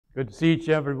Good to see each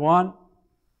everyone.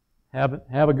 Have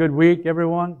a good week,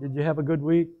 everyone. Did you have a good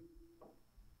week?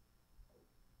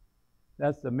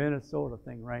 That's the Minnesota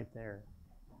thing right there.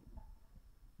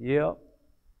 Yep,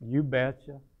 you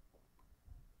betcha.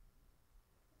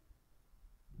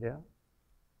 Yeah.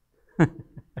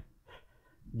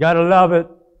 Gotta love it.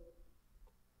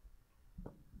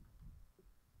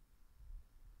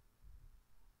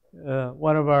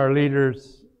 One of our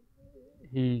leaders,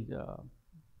 he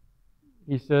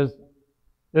says,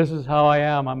 "This is how I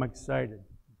am. I'm excited.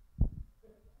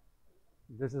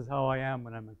 This is how I am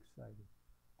when I'm excited."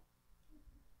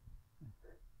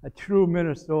 A true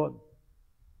Minnesotan.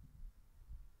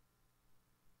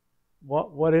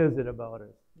 What is it about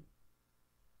it?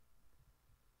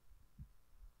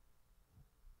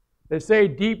 They say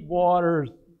deep waters,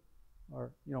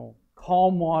 or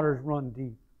calm waters run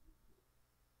deep.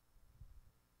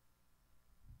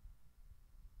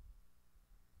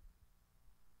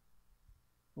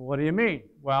 What do you mean?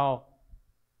 Well,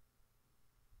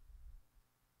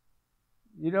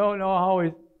 you don't know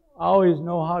always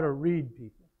know how to read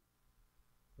people,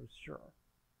 for sure.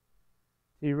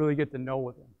 So you really get to know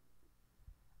with them.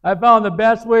 I found the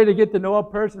best way to get to know a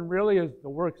person really is to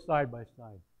work side by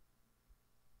side.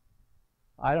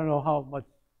 I don't know how much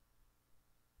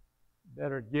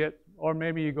better it gets, or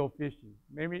maybe you go fishing.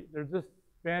 Maybe there's just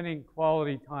spending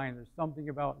quality time. There's something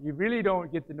about, you really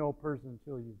don't get to know a person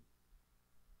until you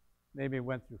maybe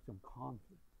went through some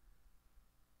conflict.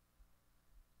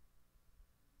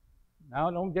 Now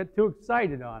don't get too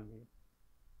excited on me.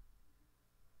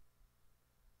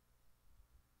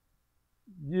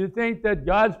 Do you think that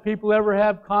God's people ever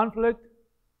have conflict?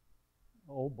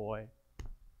 Oh boy.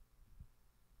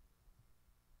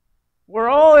 We're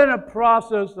all in a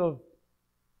process of,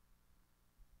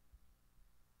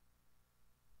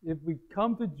 if we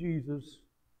come to Jesus,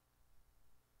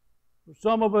 for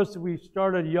some of us we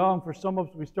started young, for some of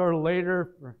us we started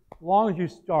later, for as long as you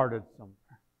started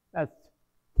somewhere.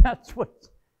 That's what's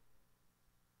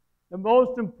the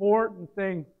most important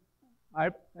thing.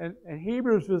 And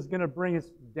Hebrews is going to bring us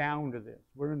down to this.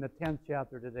 We're in the 10th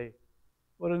chapter today.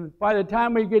 But by the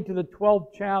time we get to the 12th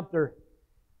chapter,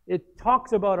 it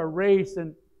talks about a race,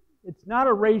 and it's not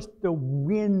a race to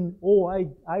win. Oh,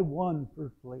 I won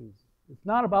first place. It's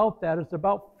not about that. It's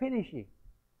about finishing.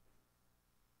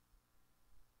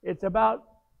 It's about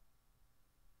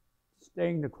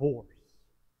staying the course.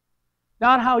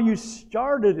 Not how you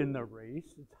started in the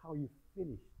race, it's how you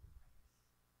finished.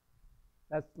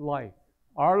 That's life.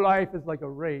 Our life is like a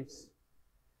race.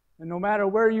 And no matter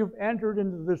where you've entered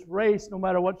into this race, no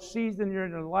matter what season you're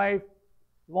in your life,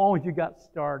 as long as you got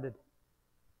started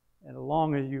and as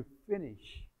long as you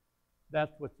finish,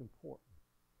 that's what's important.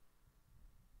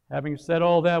 Having said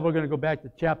all that, we're going to go back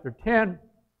to chapter 10.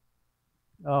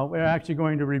 We're actually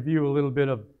going to review a little bit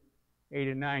of 8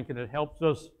 and 9 because it helps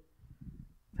us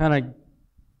kind of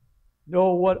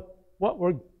know what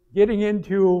we're getting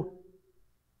into.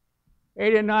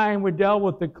 8 and 9, we dealt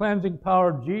with the cleansing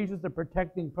power of Jesus, the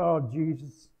protecting power of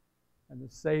Jesus, and the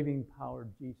saving power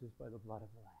of Jesus by the blood of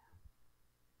the Lamb.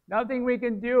 Nothing we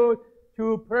can do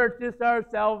to purchase our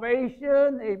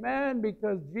salvation, amen,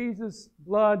 because Jesus'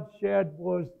 blood shed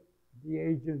was the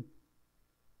agent.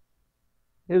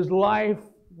 His life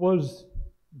was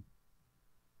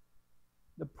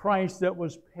the price that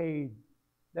was paid,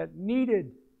 that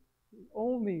needed the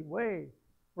only way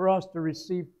for us to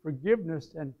receive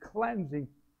forgiveness and cleansing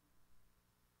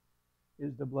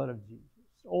is the blood of Jesus.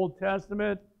 Old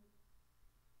Testament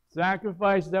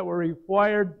sacrifices that were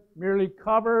required merely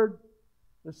covered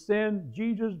the sin.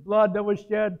 Jesus' blood that was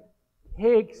shed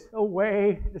takes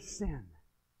away the sin.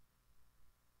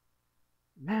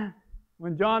 Man,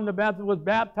 when John the Baptist was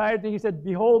baptized, he said,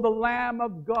 "Behold the Lamb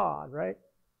of God," right?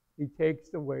 He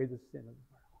takes away the sin of the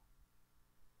world.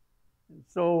 And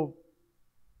so,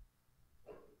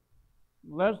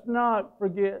 let's not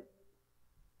forget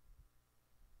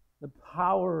the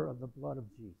power of the blood of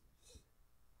Jesus.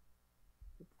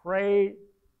 To pray,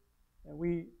 and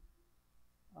we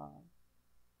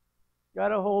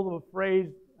got a hold of a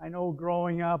phrase I know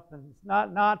growing up, and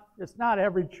it's not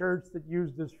every church that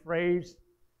used this phrase,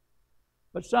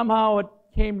 but somehow it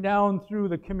came down through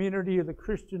the community of the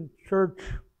Christian church.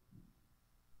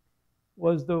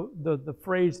 Was the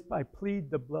phrase, "I plead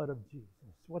the blood of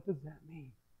Jesus." What does that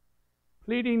mean?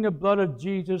 Pleading the blood of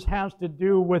Jesus has to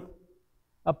do with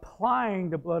applying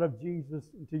the blood of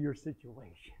Jesus into your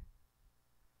situation.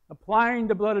 Applying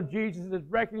the blood of Jesus is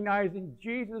recognizing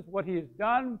Jesus, what He has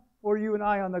done for you and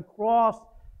I on the cross,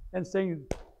 and saying,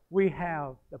 we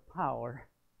have the power.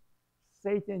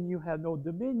 Satan, you have no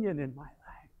dominion in my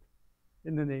life.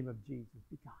 In the name of Jesus,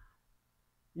 be gone.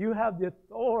 You have the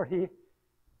authority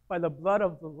by the blood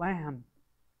of the Lamb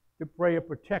to pray a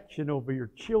protection over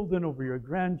your children, over your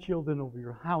grandchildren, over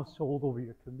your household, over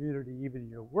your community, even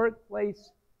your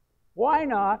workplace. Why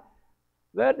not?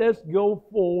 Let us go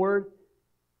forward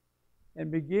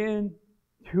and begin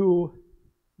to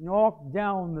knock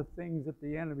down the things that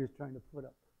the enemy is trying to put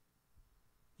up.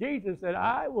 Jesus said,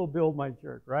 I will build my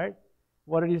church, right?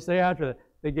 What did he say after that?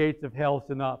 The gates of hell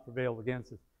shall not prevail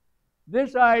against us.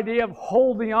 This idea of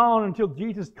holding on until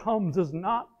Jesus comes is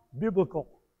not biblical.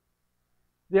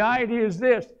 The idea is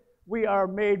this: we are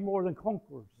made more than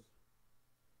conquerors.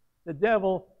 The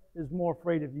devil is more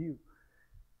afraid of you.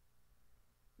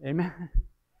 Amen.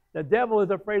 The devil is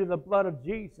afraid of the blood of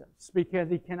Jesus because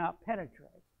he cannot penetrate.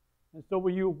 And so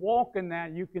when you walk in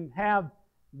that, you can have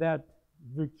that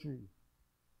victory.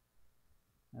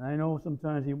 And I know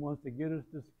sometimes he wants to get us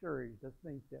discouraged to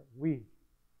think that we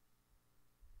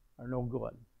are no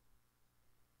good.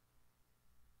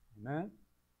 Amen?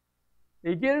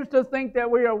 He gets us to think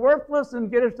that we are worthless and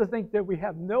get us to think that we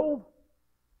have no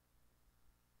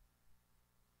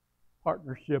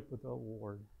partnership with the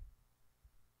Lord.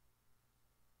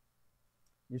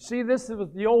 You see, this is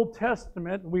the Old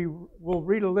Testament. We will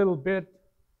read a little bit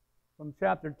from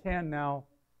chapter 10 now.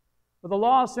 For the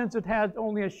law, since it has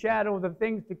only a shadow of the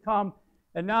things to come,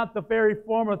 and not the very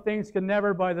form of things, can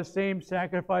never by the same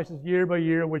sacrifices year by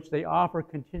year, which they offer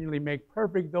continually, make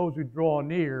perfect those who draw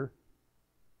near.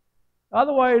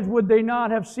 Otherwise would they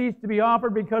not have ceased to be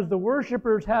offered, because the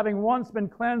worshippers, having once been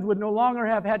cleansed, would no longer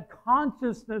have had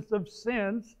consciousness of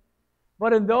sins.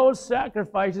 But in those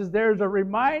sacrifices, there's a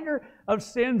reminder of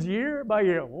sins year by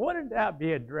year. Wouldn't that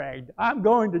be a drag? I'm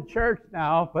going to church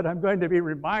now, but I'm going to be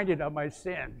reminded of my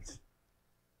sins.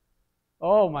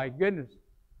 Oh my goodness.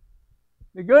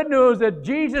 The good news that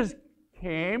Jesus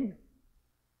came.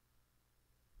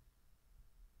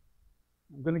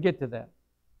 I'm going to get to that.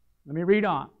 Let me read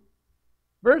on.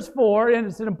 Verse 4, and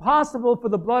it's impossible for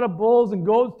the blood of bulls and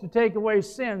goats to take away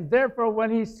sins. Therefore, when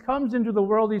he comes into the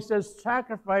world, he says,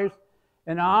 sacrifice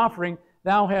and offering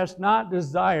thou hast not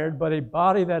desired, but a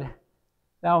body that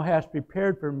thou hast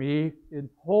prepared for me, in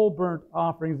whole burnt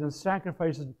offerings and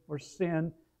sacrifices for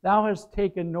sin, thou hast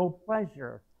taken no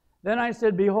pleasure. Then I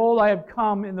said, behold, I have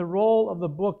come. In the roll of the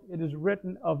book it is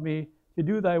written of me, to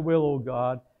do thy will, O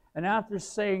God. And after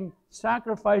saying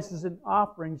sacrifices and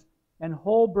offerings and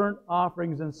whole burnt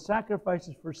offerings and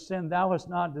sacrifices for sin thou hast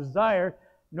not desired,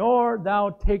 nor thou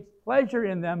take pleasure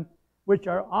in them, which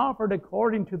are offered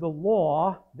according to the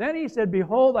law. Then he said,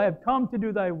 behold, I have come to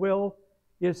do thy will.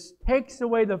 He takes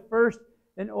away the first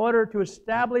in order to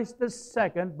establish the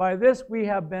second. By this we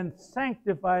have been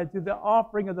sanctified through the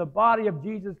offering of the body of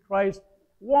Jesus Christ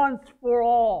once for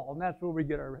all. And that's where we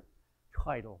get our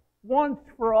title. Once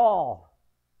for all.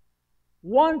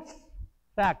 Once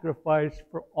sacrifice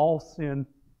for all sin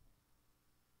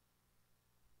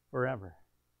forever.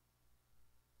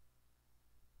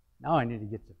 Now I need to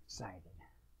get excited.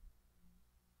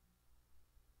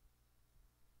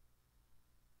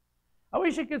 I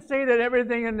wish I could say that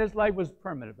everything in this life was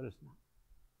permanent, but it's not.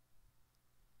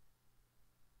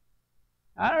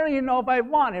 I don't even know if I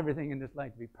want everything in this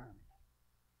life to be permanent.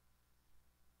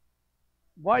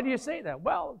 Why do you say that?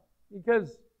 Well,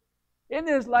 because in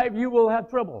this life you will have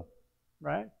trouble,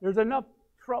 right? There's enough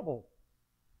trouble.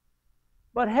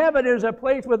 But heaven is a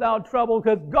place without trouble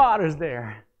because God is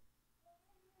there.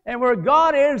 And where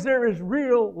God is, there is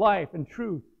real life and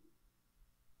truth.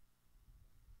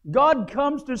 God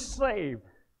comes to save.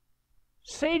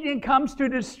 Satan comes to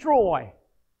destroy.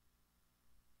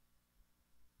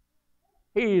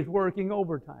 He is working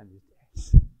overtime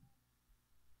these days.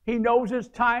 He knows his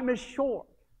time is short.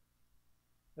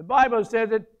 The Bible says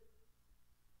that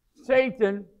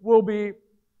Satan will be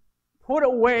put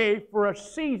away for a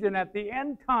season at the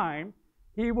end time.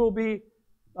 He will be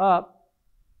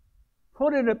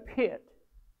put in a pit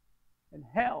and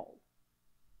held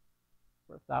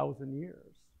for 1,000 years.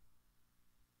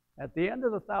 At the end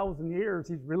of the 1,000 years,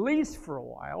 he's released for a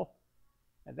while,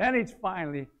 and then he's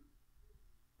finally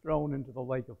thrown into the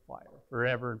lake of fire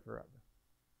forever and forever.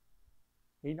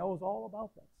 He knows all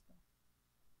about that stuff.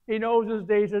 He knows his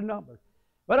days are numbered.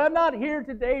 But I'm not here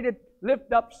today to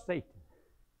lift up Satan.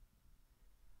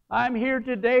 I'm here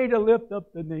today to lift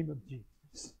up the name of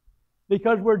Jesus.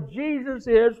 Because where Jesus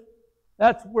is,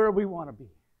 that's where we want to be.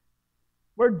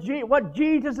 What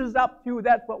Jesus is up to,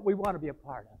 that's what we want to be a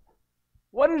part of.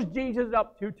 What is Jesus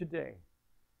up to today?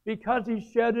 Because he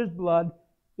shed his blood,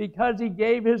 because he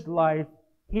gave his life,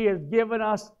 he has given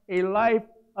us a life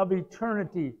of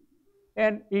eternity.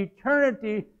 And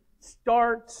eternity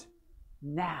starts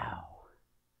now.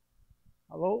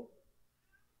 Hello?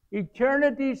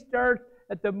 Eternity starts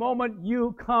at the moment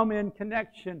you come in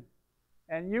connection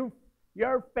and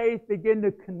your faith begin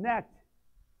to connect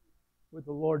with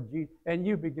the Lord Jesus and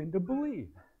you begin to believe.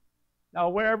 Now,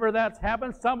 wherever that's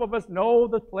happened, some of us know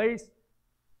the place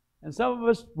and some of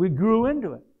us, we grew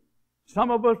into it.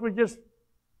 Some of us were just,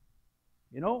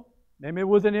 maybe it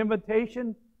was an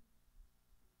invitation.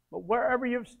 But wherever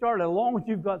you've started, as long as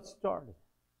you've got started.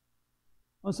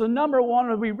 And so number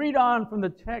one, as we read on from the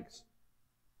text,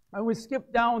 and we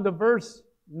skip down to verse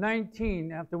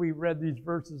 19 after we read these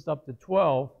verses up to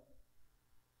 12.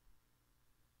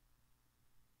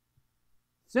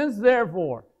 Since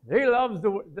therefore, he loves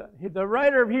the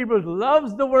writer of Hebrews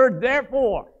loves the word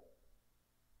therefore.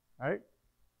 Right?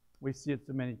 We see it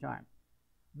so many times.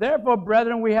 Therefore,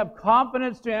 brethren, we have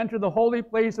confidence to enter the holy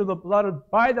place of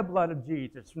by the blood of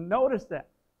Jesus. Notice that.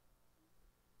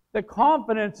 The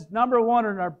confidence, number one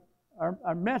in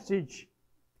our message,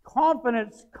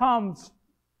 confidence comes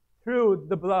through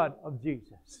the blood of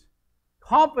Jesus.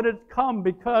 Confidence comes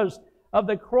because of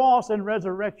the cross and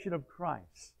resurrection of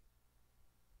Christ.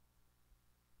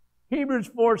 Hebrews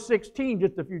 4:16,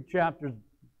 just a few chapters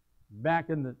back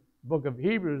in the book of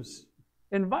Hebrews,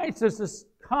 invites us to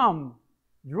come,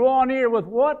 draw near with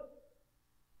what?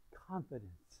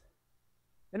 Confidence.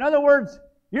 In other words,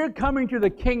 you're coming to the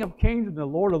King of Kings and the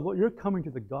Lord of Lords. You're coming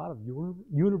to the God of the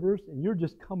universe, and you're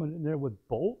just coming in there with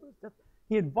boldness.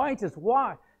 He invites us.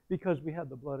 Why? Because we have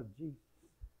the blood of Jesus.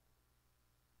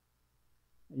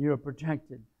 And you are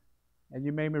protected, and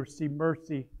you may receive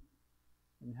mercy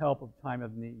and help of time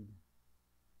of need.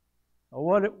 Now,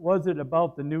 what was it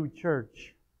about the new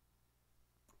church?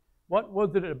 What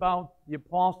was it about the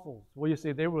apostles? Well, you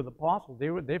say they were the apostles.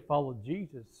 They followed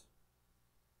Jesus.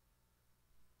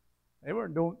 They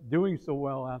weren't doing so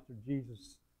well after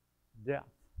Jesus' death.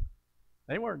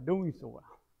 They weren't doing so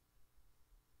well.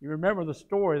 You remember the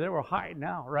story. They were hiding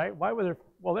out, right? Why were they?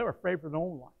 Well, they were afraid for their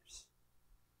own lives.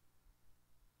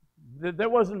 There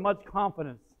wasn't much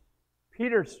confidence.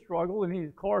 Peter struggled, and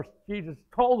of course, Jesus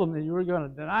told him that you were going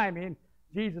to deny me. And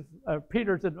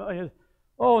Peter said,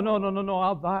 "Oh, no,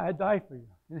 I'll die. I die for you."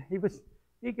 And he was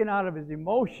speaking out of his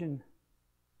emotion,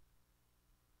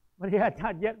 but he had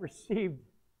not yet received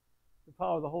the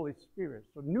power of the Holy Spirit.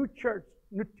 So New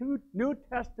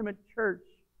Testament church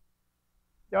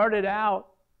started out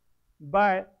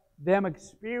by them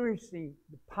experiencing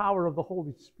the power of the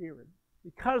Holy Spirit.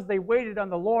 Because they waited on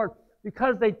the Lord,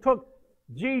 because they took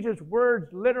Jesus'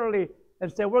 words literally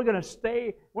and said, we're going to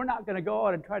stay, we're not going to go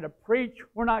out and try to preach,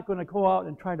 we're not going to go out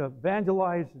and try to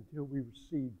evangelize until we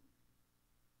receive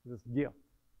this gift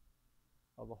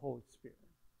of the Holy Spirit.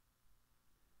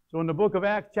 So in the book of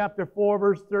Acts chapter 4,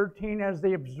 verse 13, as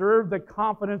they observed the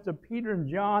confidence of Peter and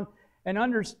John and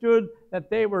understood that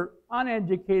they were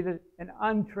uneducated and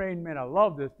untrained men. I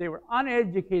love this. They were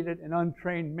uneducated and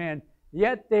untrained men,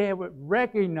 yet they have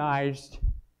recognized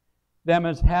them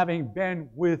as having been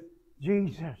with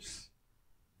Jesus.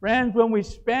 Friends, when we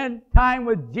spend time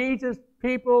with Jesus,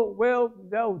 people will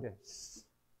notice.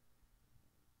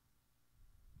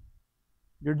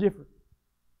 You're different.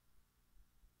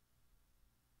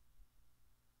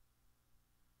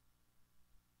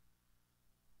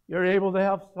 You're able to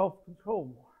have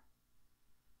self-control more.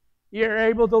 You're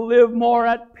able to live more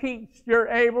at peace. You're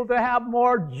able to have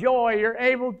more joy. You're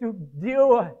able to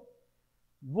do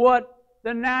what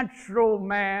the natural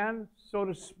man, so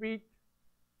to speak,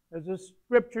 as the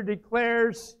Scripture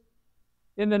declares,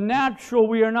 in the natural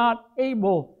we are not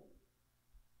able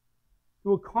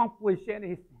to accomplish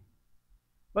anything.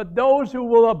 But those who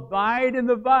will abide in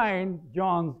the vine,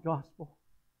 John's Gospel,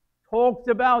 talks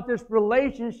about this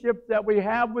relationship that we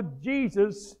have with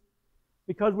Jesus,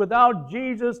 because without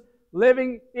Jesus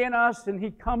living in us and He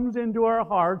comes into our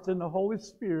hearts, and the Holy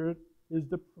Spirit is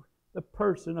the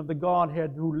person of the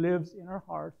Godhead who lives in our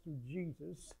hearts through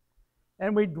Jesus.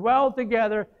 And we dwell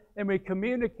together and we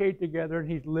communicate together,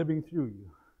 and He's living through you.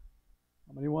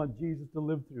 How many want Jesus to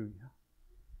live through you?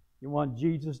 You want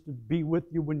Jesus to be with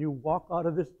you when you walk out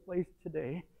of this place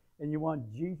today, and you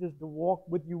want Jesus to walk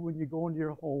with you when you go into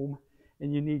your home,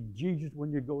 and you need Jesus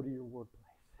when you go to your workplace.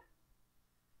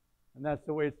 And that's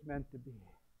the way it's meant to be.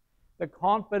 The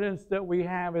confidence that we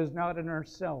have is not in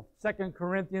ourselves. 2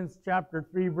 Corinthians chapter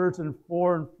 3, verses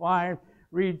 4 and 5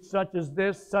 reads such as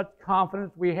this: such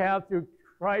confidence we have through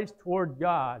Christ toward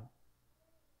God.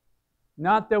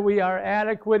 Not that we are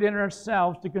adequate in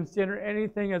ourselves to consider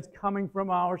anything as coming from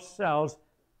ourselves,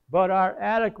 but our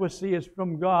adequacy is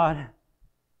from God.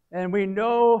 And we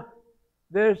know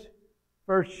this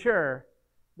for sure,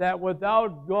 that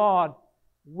without God,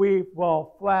 we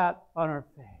fall flat on our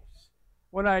face.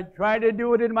 When I try to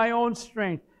do it in my own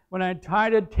strength, When I try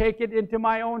to take it into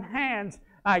my own hands,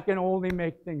 I can only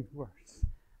make things worse.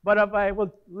 But if I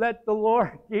will let the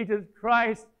Lord Jesus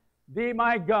Christ be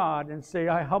my God and say,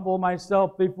 I humble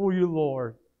myself before you,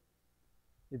 Lord.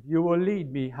 If you will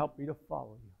lead me, help me to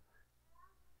follow you.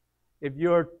 If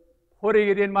you're putting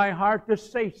it in my heart to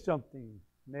say something,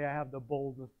 may I have the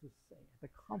boldness to say it, the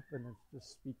confidence to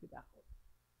speak it out.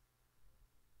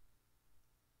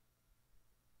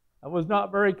 I was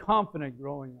not very confident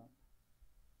growing up.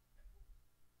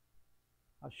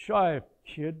 A shy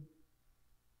kid,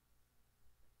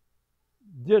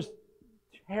 just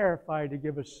terrified to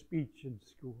give a speech in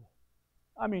school.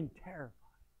 I mean, terrified.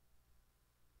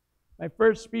 My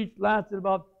first speech lasted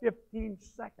about 15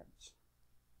 seconds.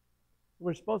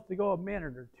 We're supposed to go a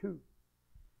minute or two.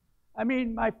 I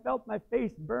mean, I felt my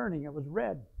face burning. It was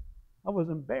red. I was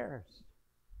embarrassed.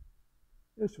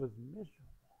 This was miserable.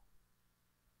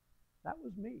 That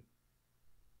was me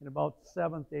in about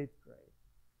 7th, 8th grade.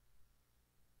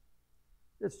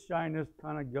 This shyness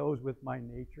kind of goes with my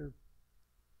nature.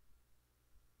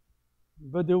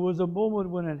 But there was a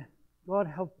moment when God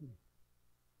helped me.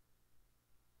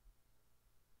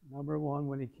 Number one,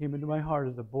 when He came into my heart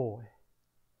as a boy.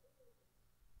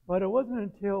 But it wasn't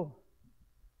until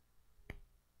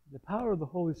the power of the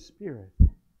Holy Spirit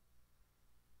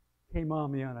came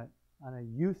on me on a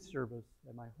youth service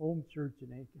at my home church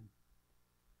in Aiken.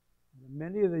 And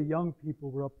many of the young people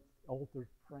were up at the altar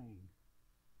praying.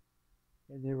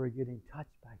 And they were getting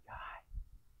touched by God.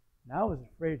 And I was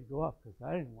afraid to go up because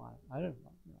I didn't want,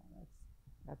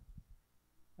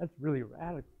 that's really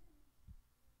radical.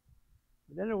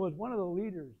 But then there was one of the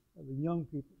leaders of the young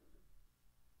people.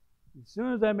 As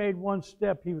soon as I made one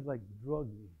step, he was like, drug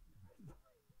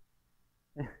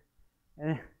me.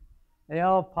 And they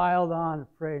all piled on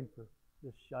praying for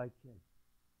this shy kid.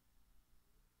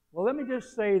 Well, let me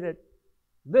just say that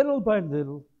little by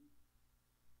little,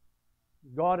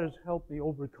 God has helped me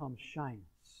overcome shyness.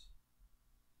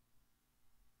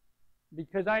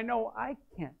 Because I know I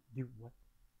can't do what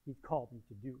He called me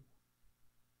to do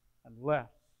unless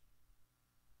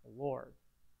the Lord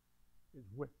is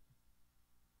with me.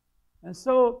 And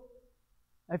so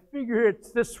I figure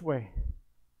it's this way.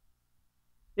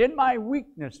 In my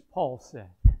weakness, Paul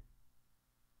said,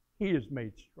 He is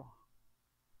made strong.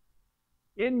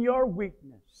 In your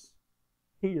weakness,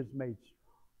 He is made strong.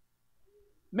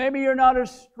 Maybe you're not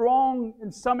as strong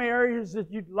in some areas as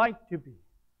you'd like to be.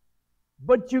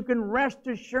 But you can rest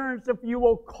assurance if you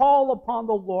will call upon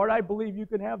the Lord, I believe you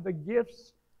can have the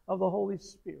gifts of the Holy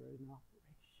Spirit in operation.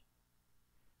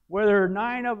 Where there are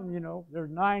 9 of them, there are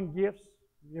 9 gifts.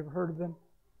 Have you ever heard of them?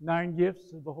 9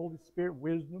 gifts of the Holy Spirit: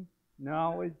 wisdom,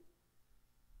 knowledge,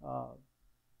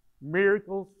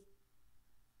 miracles,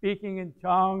 speaking in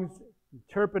tongues,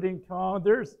 interpreting tongues.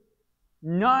 There's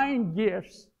 9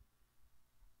 gifts.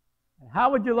 And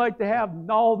how would you like to have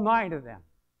all 9 of them?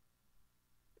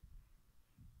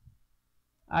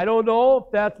 I don't know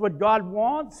if that's what God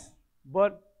wants,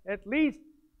 but at least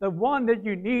the one that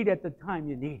you need at the time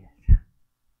you need it.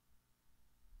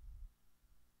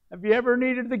 Have you ever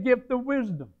needed the gift of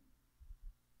wisdom?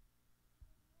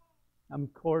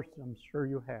 Of course, I'm sure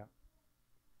you have.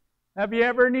 Have you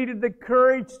ever needed the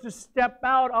courage to step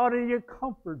out of your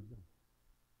comfort zone?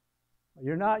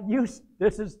 You're not used.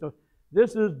 This is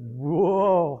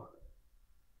whoa.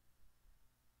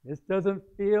 This doesn't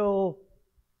feel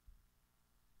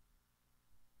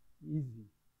easy.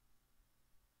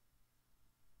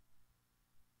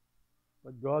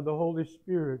 But God, the Holy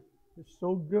Spirit, is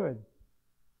so good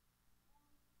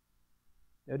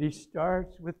that He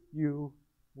starts with you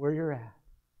where you're at.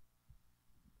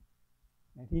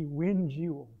 And He wins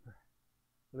you over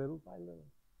little by little.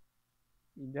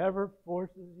 He never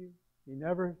forces you. He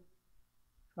never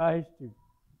tries to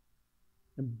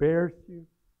embarrass you.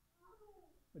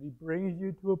 But He brings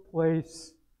you to a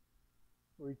place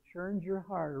where He turns your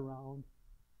heart around.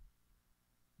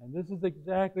 And this is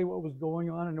exactly what was going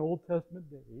on in Old Testament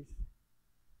days.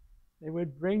 They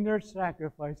would bring their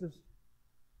sacrifices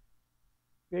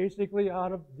basically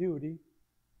out of duty,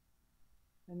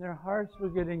 and their hearts were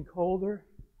getting colder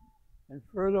and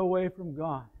further away from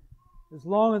God. As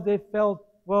long as they felt,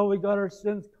 well, we got our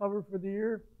sins covered for the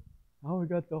year, oh, we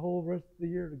got the whole rest of the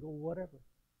year to go whatever.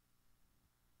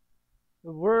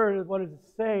 The Word, what does it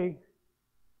say?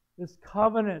 This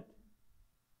covenant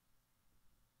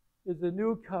is a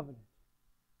new covenant.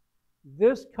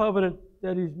 This covenant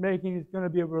that He's making is going to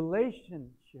be a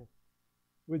relationship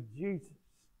with Jesus.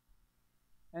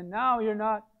 And now you're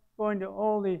not going to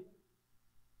only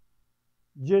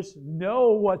just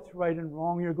know what's right and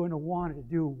wrong, you're going to want to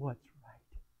do what's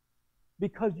right.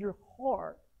 Because your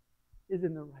heart is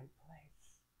in the right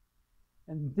place.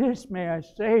 And this, may I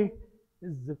say,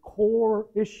 is the core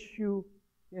issue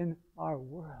in our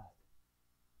world.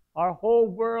 Our whole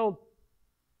world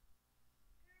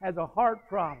has a heart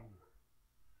problem.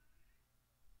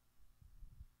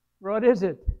 What is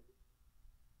it?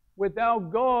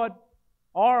 Without God,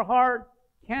 our heart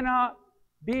cannot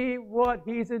be what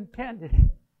He's intended.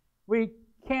 We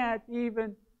can't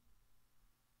even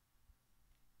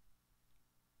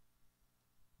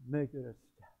make it a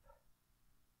step.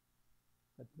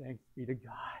 But thanks be to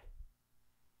God.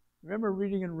 Remember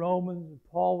reading in Romans,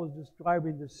 Paul was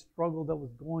describing the struggle that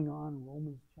was going on in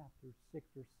Romans chapter 6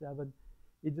 or 7.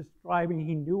 He's describing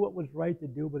he knew what was right to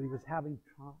do, but he was having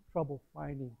trouble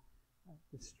finding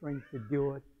the strength to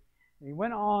do it. And he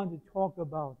went on to talk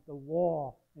about the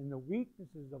law and the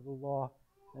weaknesses of the law.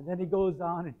 And then he goes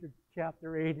on into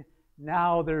chapter 8.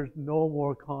 Now there's no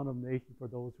more condemnation for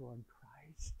those who are in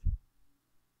Christ.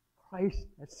 Christ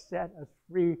has set us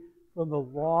free from the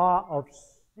law of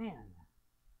sin.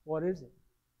 What is it?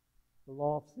 The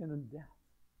law of sin and death.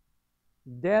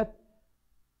 Death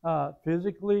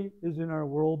physically is in our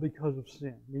world because of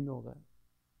sin. We know that.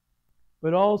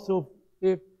 But also,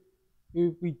 if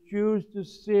we choose to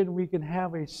sin, we can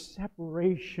have a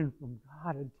separation from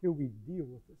God until we deal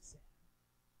with the sin.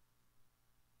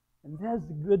 And that's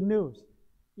the good news.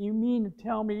 You mean to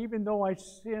tell me, even though I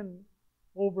sin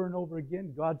over and over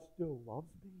again, God still loves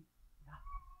me? Yeah.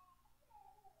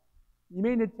 You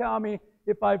mean to tell me,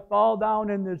 if I fall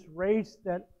down in this race,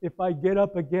 that if I get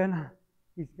up again,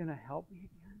 He's going to help me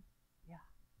again? Yeah.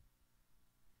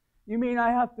 You mean I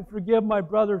have to forgive my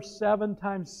brother 7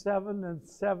 times 7 and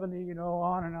 70,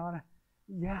 on and on?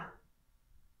 Yeah.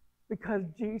 Because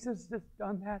Jesus has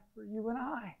done that for you and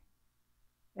I.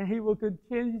 And He will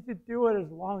continue to do it as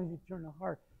long as you turn the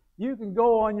heart. You can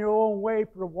go on your own way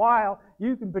for a while.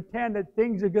 You can pretend that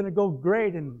things are going to go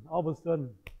great, and all of a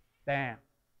sudden, bam.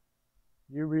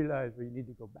 You realize where you need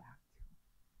to go back.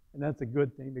 And that's a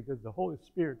good thing, because the Holy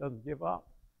Spirit doesn't give up.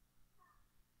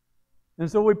 And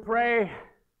so we pray,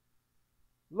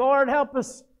 Lord, help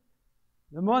us.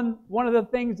 One of the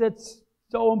things that's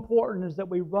so important is that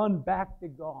we run back to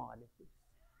God.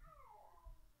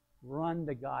 Run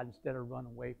to God instead of run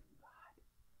away from God.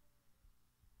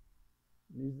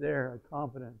 And He's there, our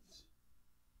confidence.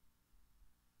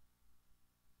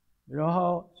 You know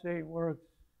how Satan works?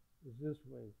 Is this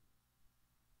way.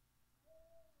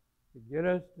 To get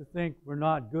us to think we're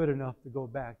not good enough to go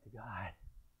back to God.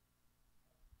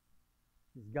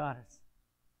 He's got us.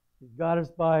 He's got us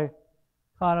by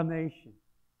condemnation.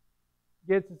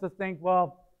 Gets us to think,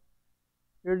 well,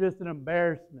 you're just an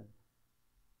embarrassment.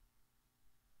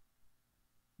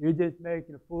 You're just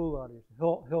making a fool out of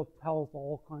yourself. He'll tell us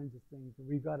all kinds of things. And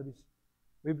we've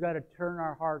got to turn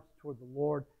our hearts toward the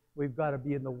Lord. We've got to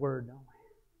be in the Word, don't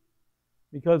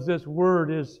we? Because this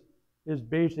Word is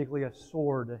basically a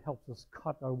sword that helps us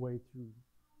cut our way through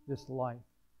this life.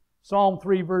 Psalm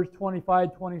 3, verse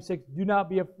 25, 26, do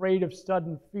not be afraid of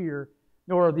sudden fear,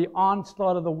 nor the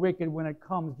onslaught of the wicked when it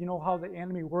comes. You know how the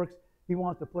enemy works? He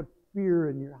wants to put fear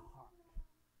in your heart.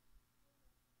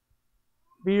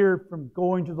 Fear from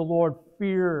going to the Lord.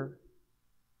 Fear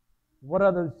what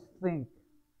others think.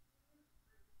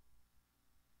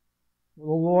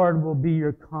 Well, the Lord will be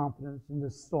your confidence in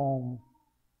this psalm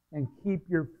and keep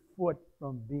your foot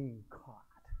from being caught.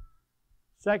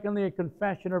 Secondly, a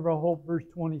confession of our hope, verse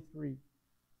 23.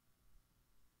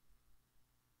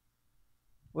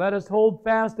 Let us hold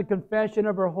fast the confession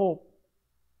of our hope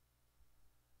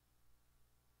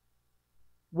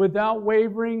without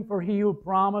wavering, for He who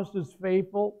promised is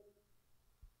faithful.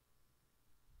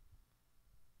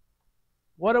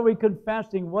 What are we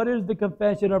confessing? What is the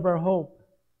confession of our hope?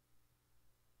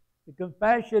 The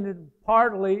confession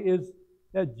partly is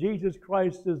that Jesus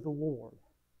Christ is the Lord.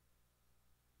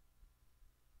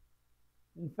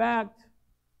 In fact,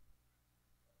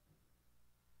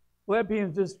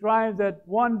 Philippians describes that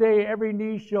one day every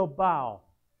knee shall bow.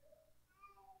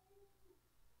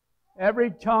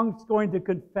 Every tongue's going to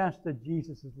confess that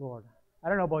Jesus is Lord. I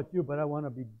don't know about you, but I want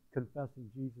to be confessing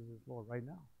Jesus is Lord right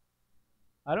now.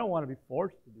 I don't want to be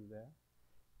forced to do that.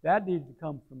 That needs to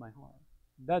come from my heart.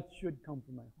 That should come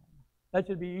from my heart. That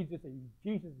should be easy to say,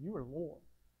 Jesus, you are Lord.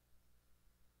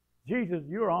 Jesus,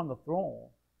 you are on the throne.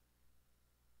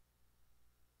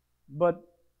 But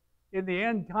in the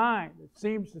end time, it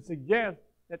seems to suggest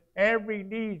that every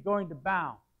knee is going to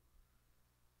bow.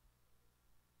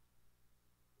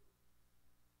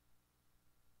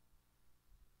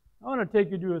 I want to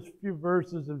take you to a few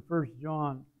verses in 1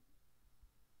 John.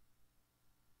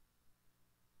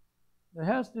 It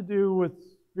has to do with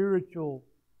spiritual,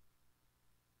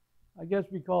 I guess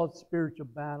we call it spiritual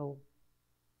battle.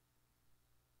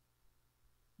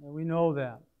 And we know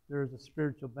that there's a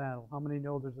spiritual battle. How many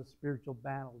know there's a spiritual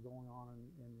battle going on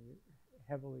in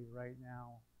heavily right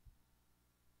now?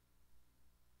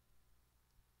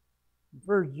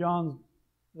 First John,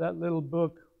 that little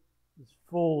book is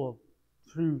full of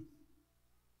truth.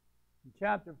 In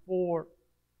chapter 4,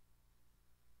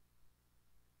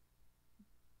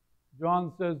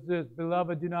 John says this,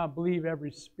 "Beloved, do not believe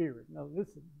every spirit." Now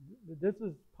listen, this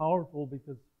is powerful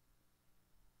because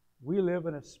we live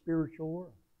in a spiritual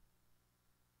world.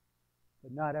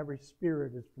 But not every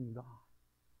spirit is from God.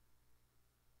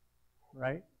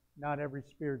 Right? Not every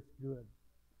spirit's good.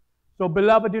 So,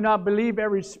 beloved, do not believe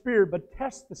every spirit, but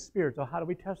test the spirits. So how do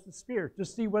we test the spirits? To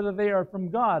see whether they are from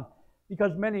God.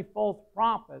 Because many false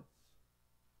prophets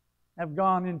have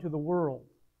gone into the world.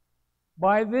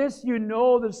 By this you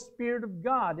know the Spirit of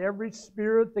God. Every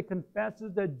spirit that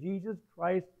confesses that Jesus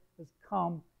Christ has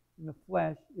come in the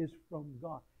flesh is from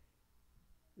God.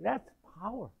 That's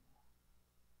powerful.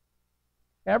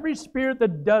 Every spirit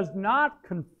that does not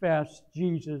confess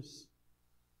Jesus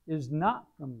is not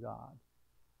from God.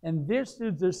 And this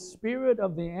is the spirit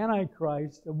of the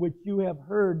Antichrist, of which you have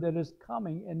heard that is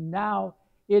coming, and now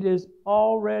it is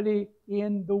already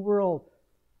in the world.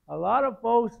 A lot of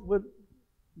folks would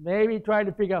maybe try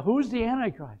to figure out, who's the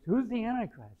Antichrist? Who's the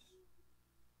Antichrist?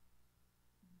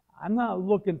 I'm not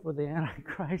looking for the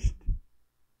Antichrist.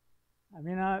 I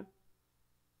mean, I'm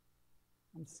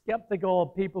skeptical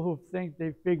of people who think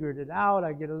they figured it out.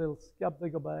 I get a little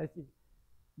skeptical, but I think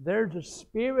there's a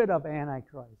spirit of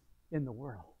Antichrist in the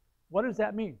world. What does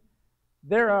that mean?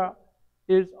 There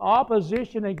is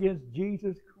opposition against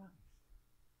Jesus Christ.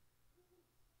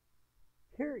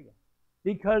 Period.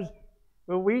 Because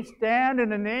when we stand in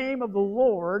the name of the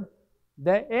Lord,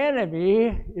 the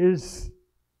enemy is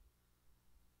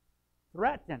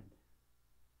threatened.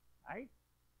 Right?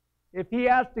 If he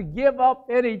has to give up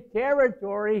any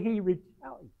territory, he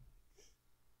retaliates.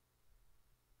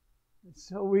 And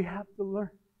so we have to learn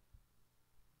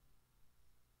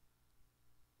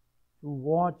to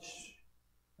watch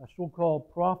a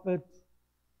so-called prophet,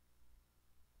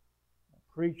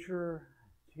 a preacher,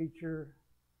 a teacher.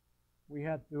 We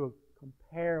have to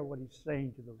compare what he's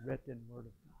saying to the written Word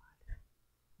of God.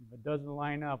 If it doesn't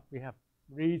line up, we have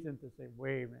reason to say,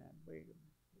 wait a minute.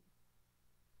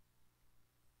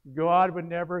 God would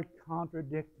never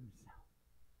contradict himself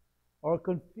or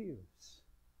confuse.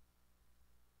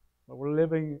 But we're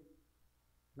living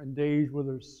in days where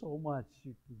there's so much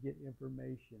you can get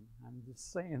information. I'm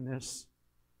just saying this.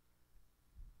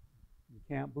 You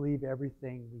can't believe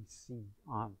everything we see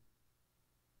on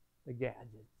the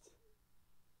gadgets.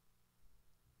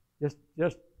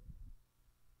 Just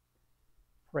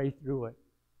pray through it.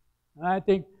 And I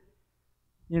think,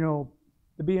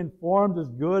 to be informed is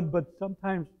good, but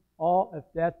sometimes if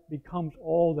that becomes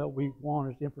all that we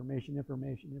want is information,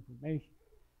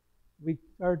 we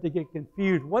start to get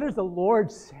confused. What is the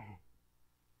Lord saying?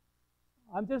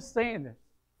 I'm just saying this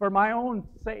for my own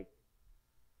sake.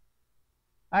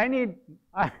 I need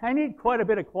quite a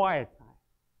bit of quiet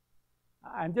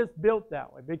time. I'm just built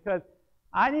that way because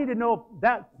I need to know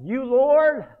that you,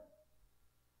 Lord.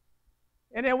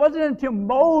 And it wasn't until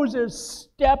Moses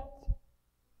stepped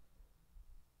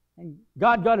and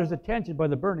God got his attention by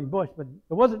the burning bush, but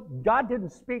God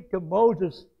didn't speak to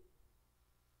Moses.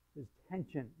 His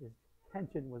tension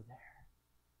was there.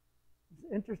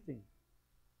 It's interesting.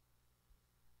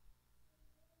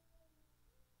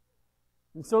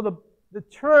 And so the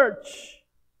church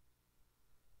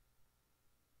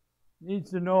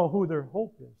needs to know who their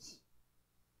hope is.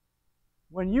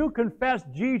 When you confess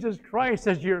Jesus Christ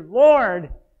as your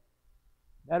Lord,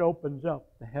 that opens up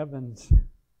the heavens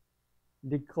and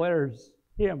declares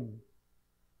Him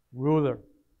ruler.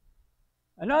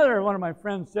 Another one of my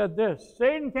friends said this,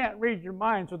 Satan can't read your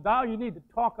mind, so now you need to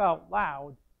talk out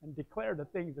loud and declare the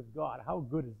things of God. How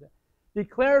good is that?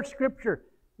 Declare Scripture,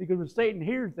 because when Satan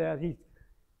hears that, he's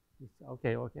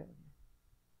okay.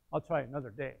 I'll try another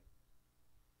day.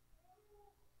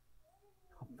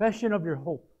 Confession of your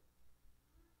hope.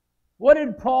 What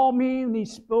did Paul mean when he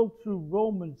spoke through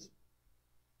Romans?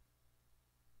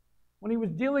 When he was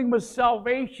dealing with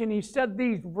salvation, he said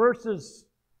these verses,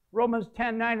 Romans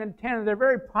 10, 9, and 10. They're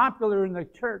very popular in the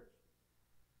church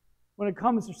when it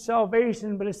comes to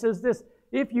salvation, but it says this,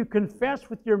 if you confess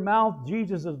with your mouth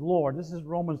Jesus is Lord, this is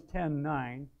Romans 10,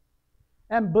 9,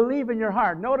 and believe in your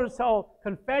heart. Notice how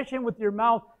confession with your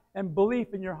mouth and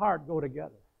belief in your heart go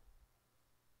together.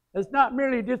 It's not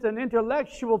merely just an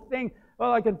intellectual thing,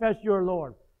 well, I confess you're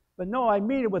Lord. But no, I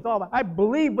mean it with all my... I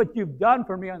believe what you've done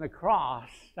for me on the cross.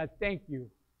 I thank you.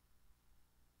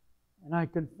 And I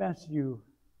confess you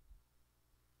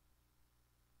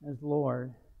as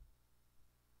Lord.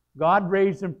 God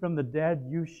raised him from the dead,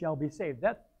 you shall be saved.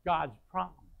 That's God's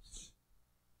promise.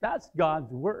 That's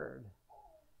God's word.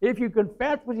 If you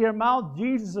confess with your mouth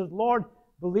Jesus is Lord,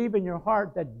 believe in your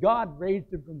heart that God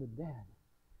raised him from the dead.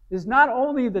 It's not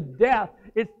only the death,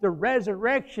 it's the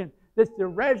resurrection. It's the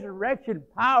resurrection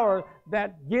power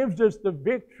that gives us the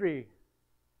victory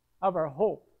of our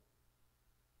hope.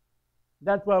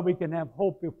 That's why we can have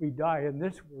hope if we die in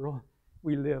this world.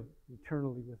 We live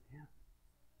eternally with him.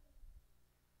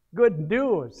 Good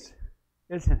news,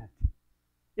 isn't it?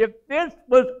 If this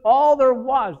was all there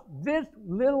was, this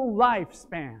little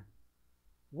lifespan,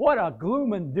 what a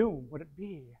gloom and doom would it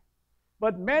be?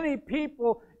 But many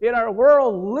people in our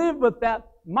world live with that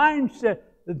mindset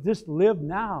that just live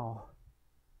now.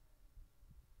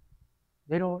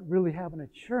 They don't really have an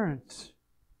assurance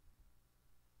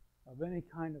of any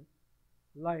kind of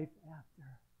life after.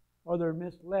 Or they're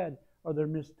misled, or they're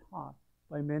mistaught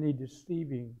by many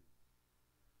deceiving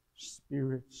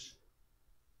spirits.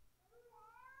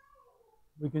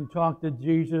 We can talk to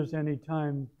Jesus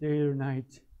anytime, day or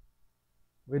night.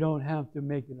 We don't have to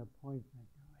make an appointment,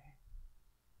 do we?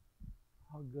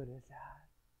 How good is that?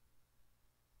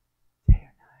 Day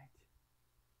or night.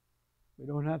 We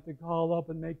don't have to call up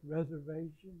and make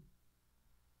reservations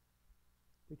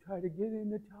to try to get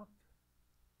in to talk to him.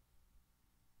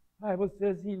 The Bible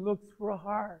says he looks for a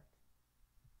heart.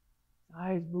 His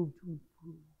eyes move to and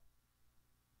fro,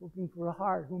 looking for a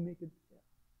heart who make it fit.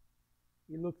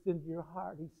 He looks into your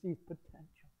heart. He sees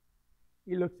potential.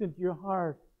 He looks into your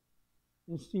heart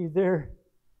and sees there's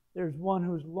one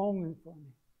who's longing for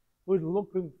me, who's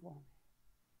looking for me.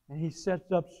 And he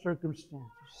sets up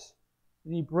circumstances.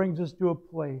 And he brings us to a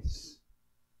place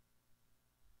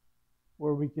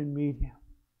where we can meet him.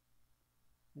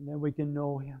 And then we can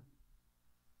know him.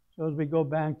 So as we go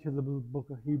back to the book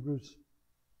of Hebrews,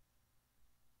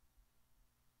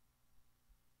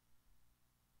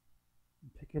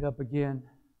 pick it up again.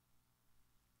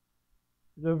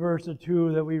 The verse or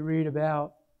two that we read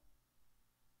about,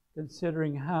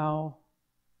 considering how,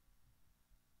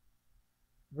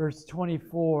 verse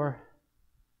 24.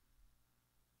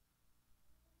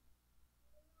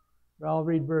 I'll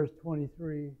read verse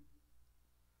 23.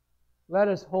 Let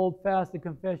us hold fast the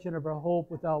confession of our hope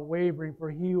without wavering,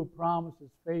 for he who promises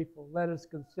faithful. Let us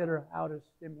consider how to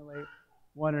stimulate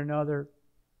one another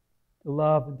to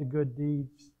love and to good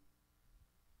deeds.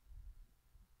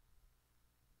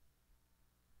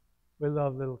 We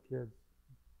love little kids.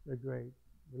 They're great.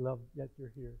 We love that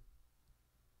you're here.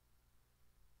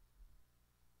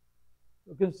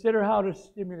 So consider how to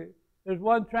stimulate. There's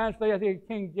one translation, I think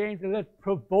King James, says, let's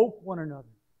provoke one another.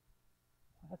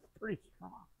 That's pretty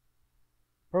strong.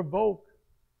 Provoke.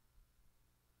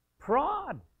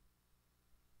 Prod.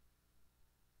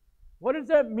 What does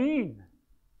that mean?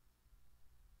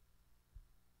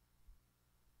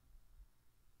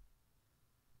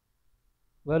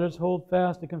 Let us hold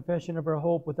fast the confession of our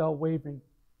hope without wavering.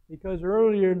 Because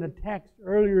earlier in the text,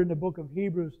 earlier in the book of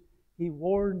Hebrews, he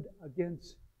warned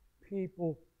against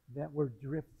people that were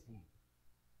drifting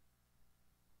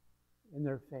in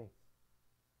their faith.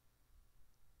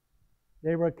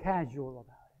 They were casual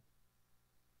about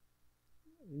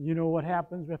it. You know what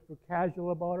happens if we're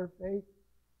casual about our faith?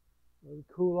 We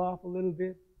cool off a little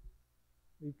bit.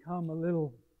 We become a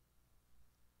little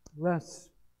less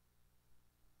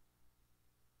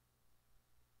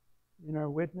in our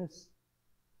witness.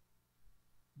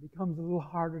 It becomes a little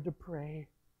harder to pray.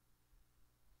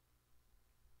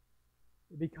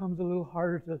 It becomes a little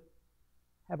harder to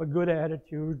have a good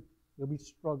attitude. We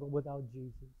struggle without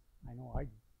Jesus. I know I do.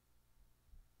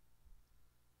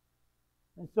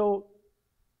 And so,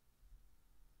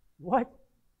 what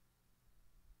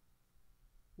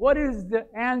is the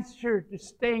answer to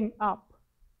staying up?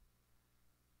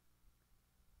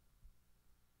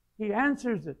 He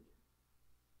answers it.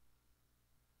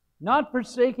 Not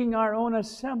forsaking our own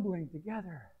assembling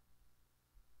together.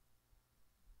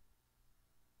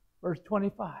 Verse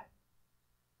 25.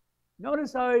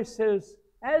 Notice how he says,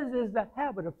 as is the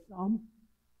habit of some.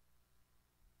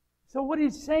 So what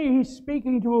he's saying, he's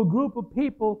speaking to a group of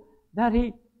people that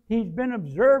he's been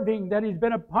observing, that he's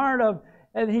been a part of,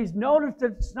 and he's noticed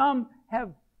that some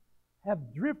have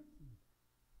drifted.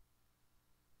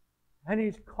 And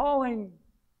he's calling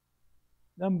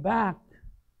them back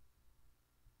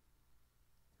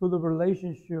to the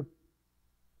relationship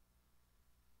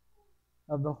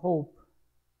of the hope.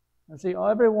 And see,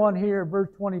 everyone here, verse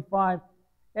 25,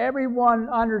 everyone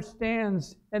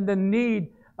understands and the need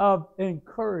of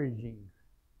encouraging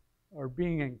or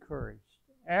being encouraged.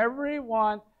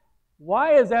 Everyone.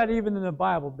 Why is that even in the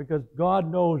Bible? Because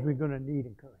God knows we're going to need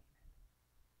encouragement.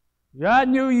 God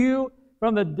knew you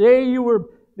From the day you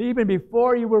were, even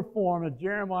before you were formed, as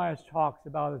Jeremiah talks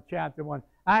about in chapter 1.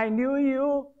 I knew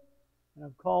you and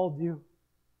I've called you.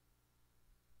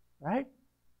 Right?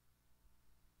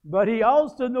 But he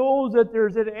also knows that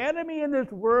there's an enemy in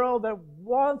this world that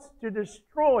wants to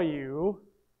destroy you.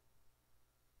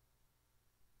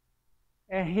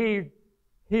 And he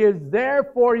is there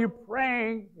for you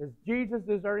praying, as Jesus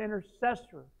is our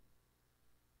intercessor.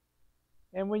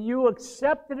 And when you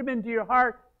accepted him into your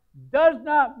heart, does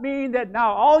not mean that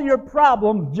now all your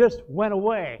problems just went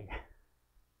away.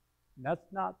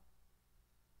 That's not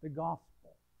the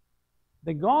gospel.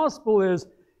 The gospel is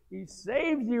he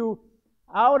saves you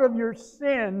out of your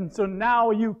sin, so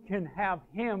now you can have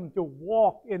him to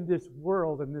walk in this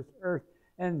world, in this earth.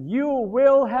 And you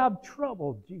will have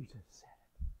trouble, Jesus said.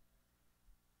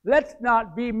 Let's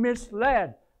not be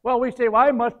misled. Well, we say, well,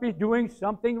 I must be doing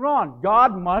something wrong.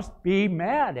 God must be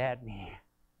mad at me.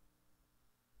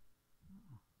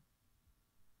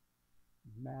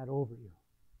 He's mad over you.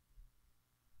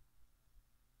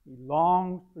 He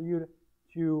longs for you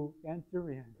to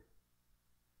enter in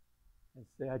and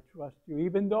say, I trust you.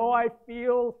 Even though I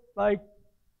feel like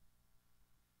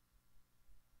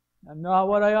I'm not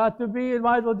what I ought to be, and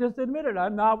might as well just admit it.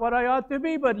 I'm not what I ought to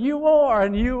be, but you are,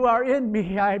 and you are in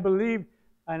me. I believe,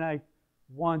 and I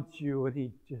want you, and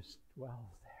he just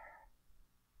dwells there.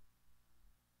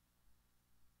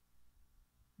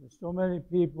 There's so many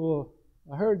people.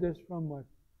 I heard this from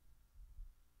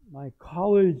my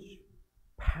college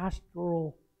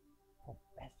pastoral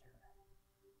professor.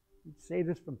 He'd say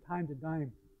this from time to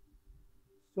time.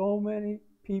 So many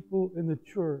people in the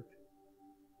church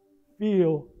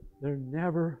feel they're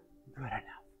never good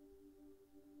enough.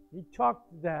 He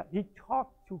talked to that. He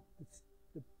talked to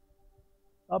the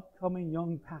upcoming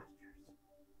young pastors.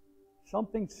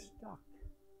 Something stuck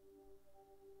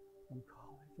in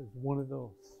college as one of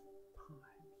those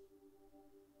times.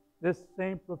 This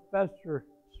same professor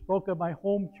spoke at my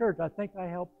home church. I think I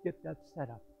helped get that set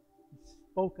up. He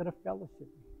spoke at a fellowship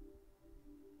meeting.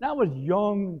 And I was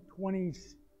young,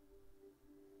 20s,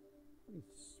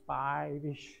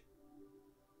 25-ish.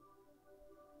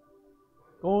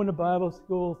 Going to Bible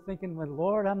school, thinking, well,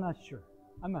 Lord, I'm not sure.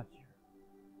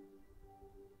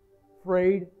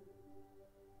 Afraid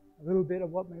a little bit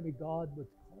of what maybe God would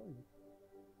call you.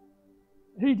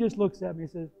 And he just looks at me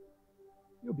and says,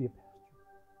 you'll be a pastor.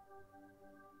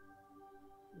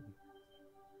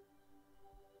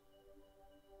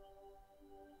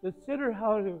 Consider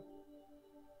how to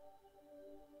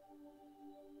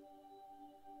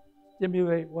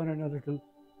stimulate one another to,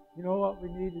 you know what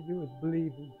we need to do is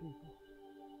believe in people.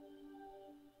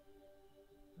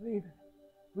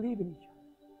 Believe in each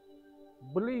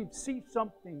other. See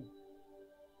something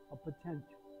of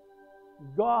potential.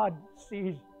 God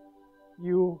sees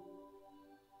you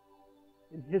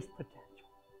in his potential,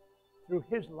 through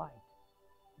his light.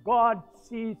 God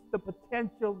sees the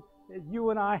potential that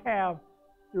you and I have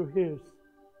through his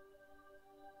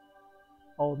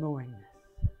all-knowingness.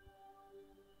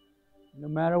 No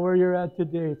matter where you're at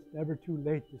today, it's never too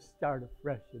late to start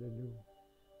afresh and anew.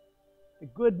 The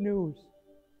good news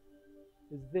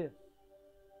is this.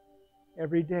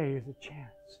 Every day is a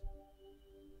chance.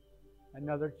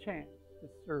 Another chance to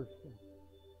serve him.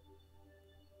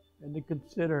 And to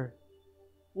consider,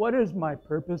 what is my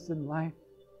purpose in life?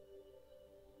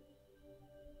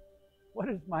 What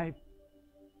is my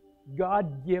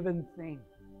God-given thing?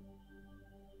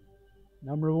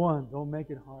 Number one, don't make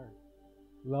it hard.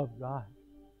 Love God.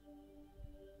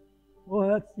 Well,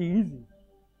 that's easy.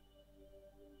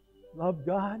 Love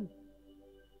God.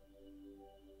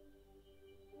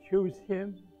 Choose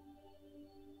him.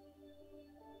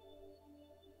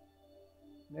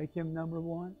 Make him number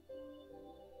one.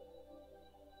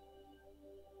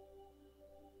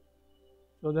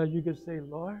 So that you can say,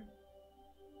 Lord,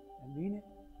 I mean it.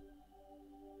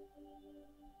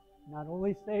 Not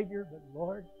only Savior, but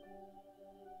Lord.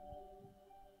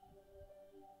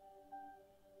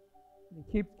 He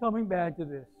keeps coming back to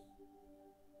this.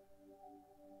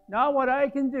 Not what I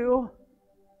can do,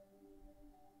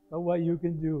 but what you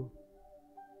can do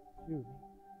through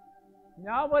me.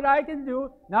 Not what I can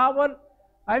do, not what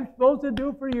I'm supposed to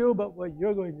do for you, but what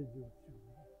you're going to do through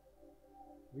me.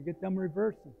 We get them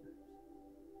reversed sometimes.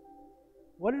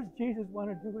 What does Jesus want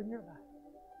to do in your life?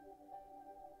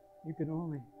 You can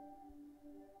only.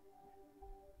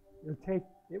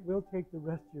 It will take the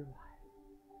rest of your life.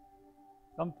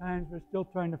 Sometimes we're still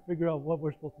trying to figure out what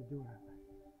we're supposed to do in our life.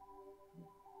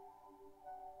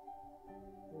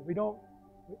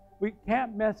 We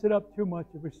can't mess it up too much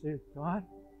if we say, God,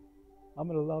 I'm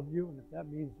going to love you, and if that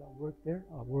means I'll work there,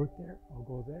 I'll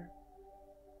go there.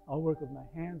 I'll work with my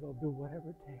hands. I'll do whatever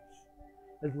it takes.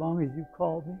 As long as you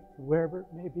call me to wherever it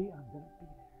may be, I'm going to be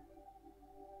there.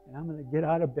 And I'm going to get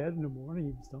out of bed in the morning.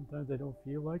 Even sometimes I don't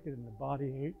feel like it, and the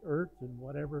body hurts and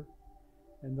whatever.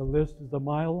 And the list is a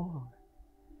mile long.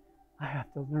 I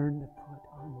have to learn to put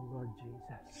on the Lord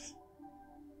Jesus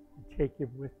and take Him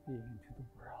with me into the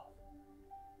world.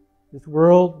 This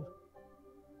world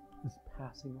is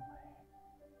passing away.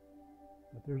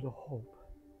 But there's a hope.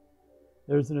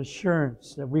 There's an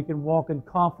assurance that we can walk in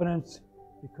confidence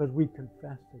because we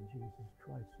confess that Jesus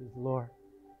Christ is Lord.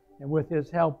 And with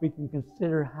His help, we can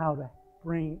consider how to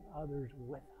bring others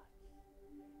with us.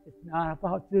 It's not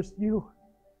about just you.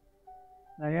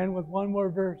 And I end with one more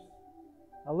verse.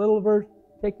 A little verse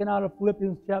taken out of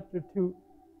Philippians chapter 2.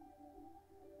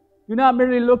 Do not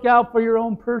merely look out for your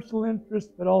own personal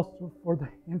interest, but also for the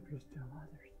interest of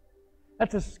others.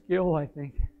 That's a skill, I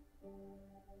think.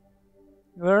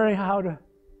 Learning how to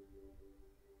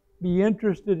be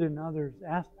interested in others,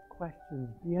 ask questions,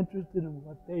 be interested in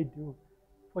what they do.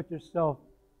 Put yourself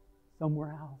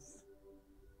somewhere else.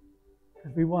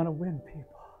 Because we want to win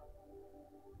people.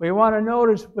 We want to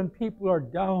notice when people are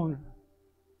down.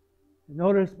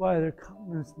 Notice why their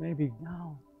countenance may be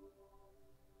down.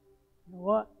 You know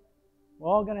what? We're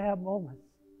all going to have moments.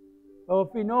 So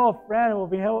if we know a friend or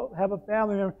if we have a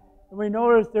family member and we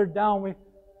notice they're down,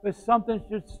 but something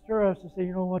should stir us to say,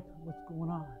 you know what? What's going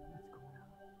on? What's going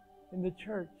on in the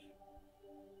church?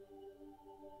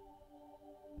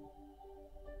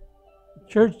 The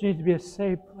church needs to be a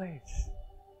safe place.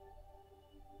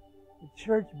 The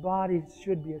church body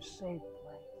should be a safe place.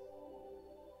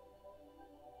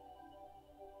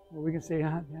 Where we can say,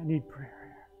 I need prayer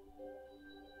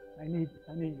here. I need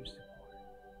your support.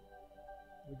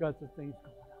 We've got some things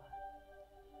going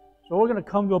on. So we're going to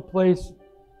come to a place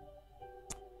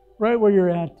right where you're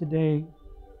at today,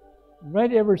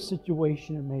 right every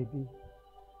situation it may be.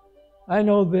 I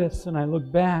know this, and I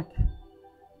look back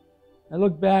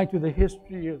to the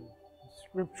history of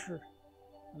Scripture.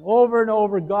 And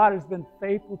over, God has been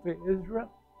faithful to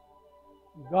Israel.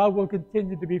 And God will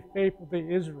continue to be faithful to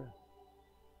Israel.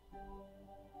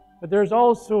 But there's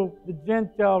also the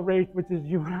Gentile race, which is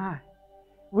you and I.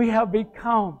 We have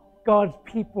become God's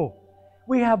people.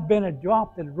 We have been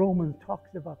adopted, Romans talks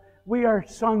about. We are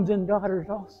sons and daughters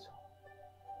also.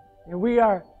 And we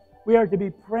are to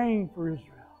be praying for Israel,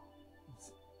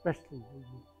 especially when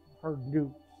we've heard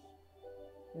news.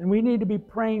 And we need to be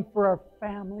praying for our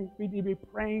families. We need to be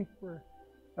praying for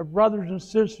our brothers and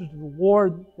sisters in the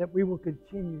Lord, that we will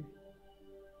continue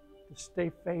to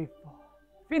stay faithful.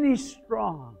 Finish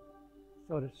strong,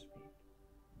 so to speak,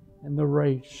 in the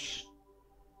race.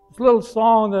 This little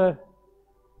song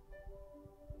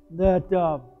that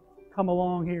come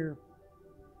along here,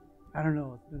 I don't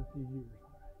know, it's been a few years.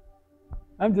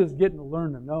 I'm just getting to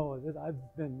learn to know it. I've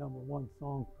been number one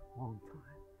song for a long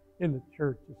time in the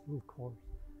church, this little chorus.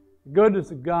 The goodness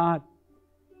of God.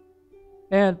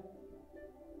 And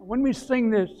when we sing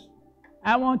this,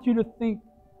 I want you to think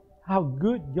how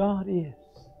good God is.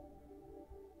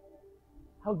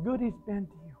 How good He's been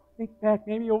to you. Think back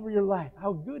maybe over your life,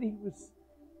 how good He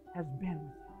has been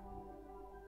with you.